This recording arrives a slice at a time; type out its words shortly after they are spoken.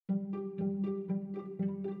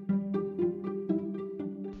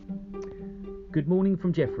Good morning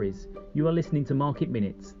from Jefferies. You are listening to Market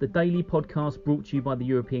Minutes, the daily podcast brought to you by the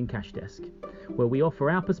European Cash Desk, where we offer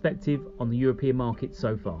our perspective on the European market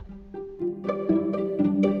so far.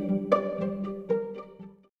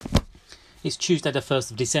 It's Tuesday the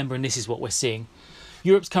 1st of December and this is what we're seeing.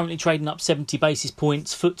 Europe's currently trading up 70 basis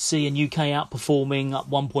points, FTSE and UK outperforming up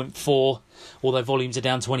 1.4, although volumes are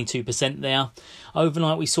down 22% there.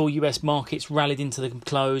 Overnight we saw US markets rallied into the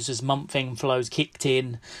close as month-end flows kicked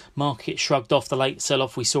in. Markets shrugged off the late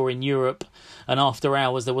sell-off we saw in Europe, and after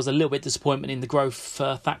hours there was a little bit of disappointment in the growth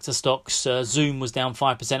factor stocks. Zoom was down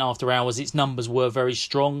 5% after hours. Its numbers were very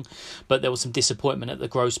strong, but there was some disappointment at the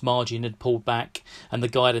gross margin had pulled back, and the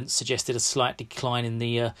guidance suggested a slight decline in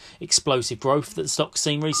the explosive growth that the stock's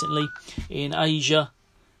seen recently. In Asia,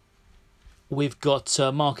 we've got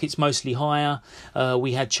markets mostly higher.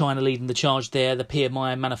 We had China leading the charge there. The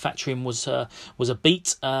PMI manufacturing was a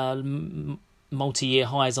beat. Multi-year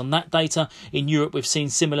highs on that data. In Europe, we've seen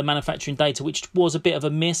similar manufacturing data, which was a bit of a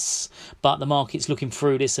miss, but the market's looking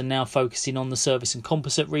through this and now focusing on the service and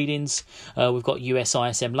composite readings. We've got US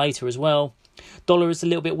ISM later as well. Dollar is a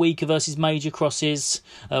little bit weaker versus major crosses.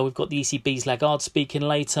 We've got the ECB's Lagarde speaking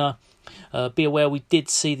later. Be aware we did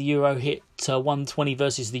see the euro hit 120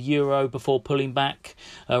 versus the euro before pulling back.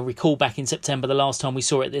 Recall back in September, the last time we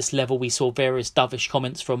saw it at this level, we saw various dovish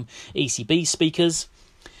comments from ECB speakers.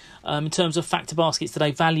 In terms of factor baskets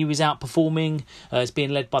today, value is outperforming. It's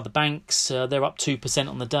being led by the banks. They're up 2%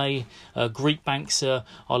 on the day. Greek banks are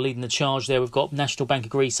leading the charge there. We've got National Bank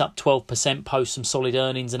of Greece up 12% post some solid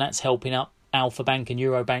earnings, and that's helping up Alpha Bank and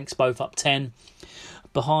Eurobanks both up 10%.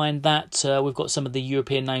 Behind that, we've got some of the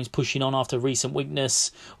European names pushing on after recent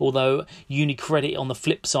weakness, although UniCredit on the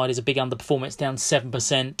flip side is a big underperformer. It's down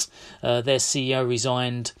 7%. Their CEO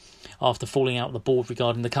resigned after falling out with the board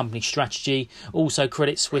regarding the company's strategy. Also,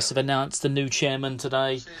 Credit Suisse have announced the new chairman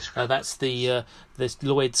today. That's the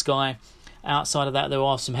Lloyds guy. Outside of that, there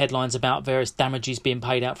are some headlines about various damages being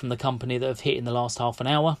paid out from the company that have hit in the last half an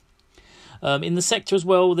hour. In the sector as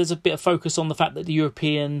well, there's a bit of focus on the fact that the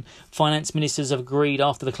European finance ministers have agreed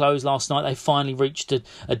after the close last night. They finally reached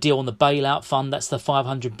a deal on the bailout fund. That's the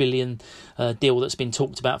 500 billion deal that's been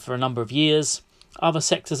talked about for a number of years. Other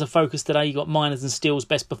sectors are focused today. You've got miners and steels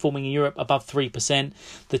best performing in Europe, above 3%.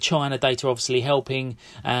 The China data obviously helping,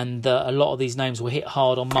 and a lot of these names were hit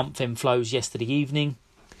hard on month-end flows yesterday evening.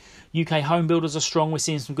 UK home builders are strong. We're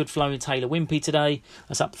seeing some good flow in Taylor Wimpey today.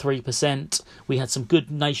 That's up 3%. We had some good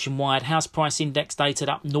nationwide house price index data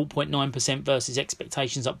up 0.9% versus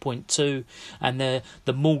expectations up 0.2%. And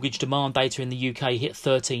the mortgage demand data in the UK hit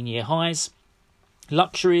 13-year highs.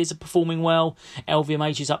 Luxuries are performing well.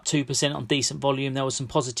 LVMH is up 2% on decent volume. There were some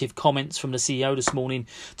positive comments from the CEO this morning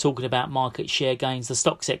talking about market share gains. The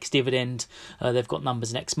stock's ex-dividend, they've got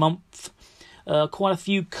numbers next month. Quite a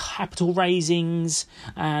few capital raisings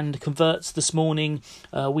and converts this morning.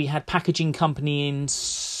 We had packaging company in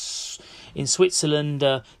Switzerland,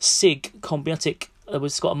 SIG Combiotic.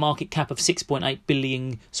 It's got a market cap of 6.8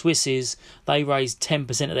 billion Swisses. They raised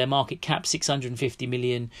 10% of their market cap, 650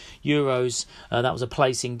 million euros. That was a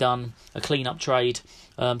placing done, a clean-up trade.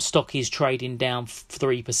 Stock is trading down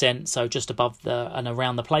 3%, so just above and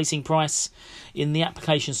around the placing price. In the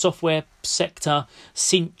application software sector,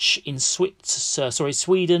 Sinch in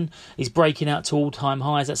Sweden is breaking out to all-time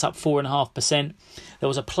highs. That's up 4.5%. There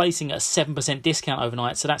was a placing at a 7% discount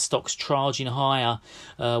overnight, so that stock's charging higher.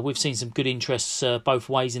 We've seen some good interest both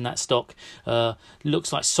ways in that stock.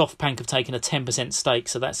 Looks like SoftBank have taken a 10% stake,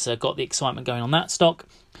 so that's got the excitement going on that stock.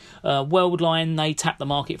 Worldline, they tapped the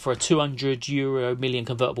market for a €200 million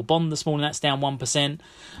convertible bond this morning. That's down 1%.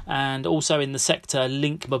 And also in the sector,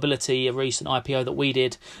 Link Mobility, a recent IPO that we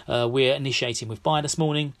did, we're initiating with buy this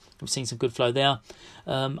morning. We've seen some good flow there.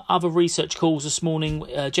 Other research calls this morning.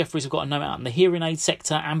 Jefferies have got a note out in the hearing aid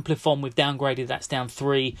sector. Amplifon, we've downgraded. That's down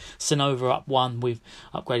 3. Sonova up 1. We've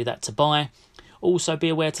upgraded that to buy. Also, be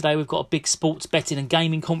aware today we've got a big sports betting and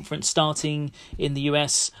gaming conference starting in the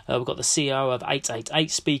US. We've got the CEO of 888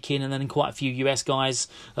 speaking, and then quite a few US guys.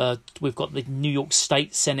 We've got the New York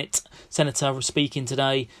State Senator speaking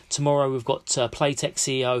today. Tomorrow we've got Playtech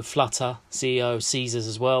CEO, Flutter CEO, Caesars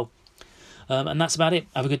as well. And that's about it.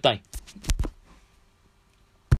 Have a good day.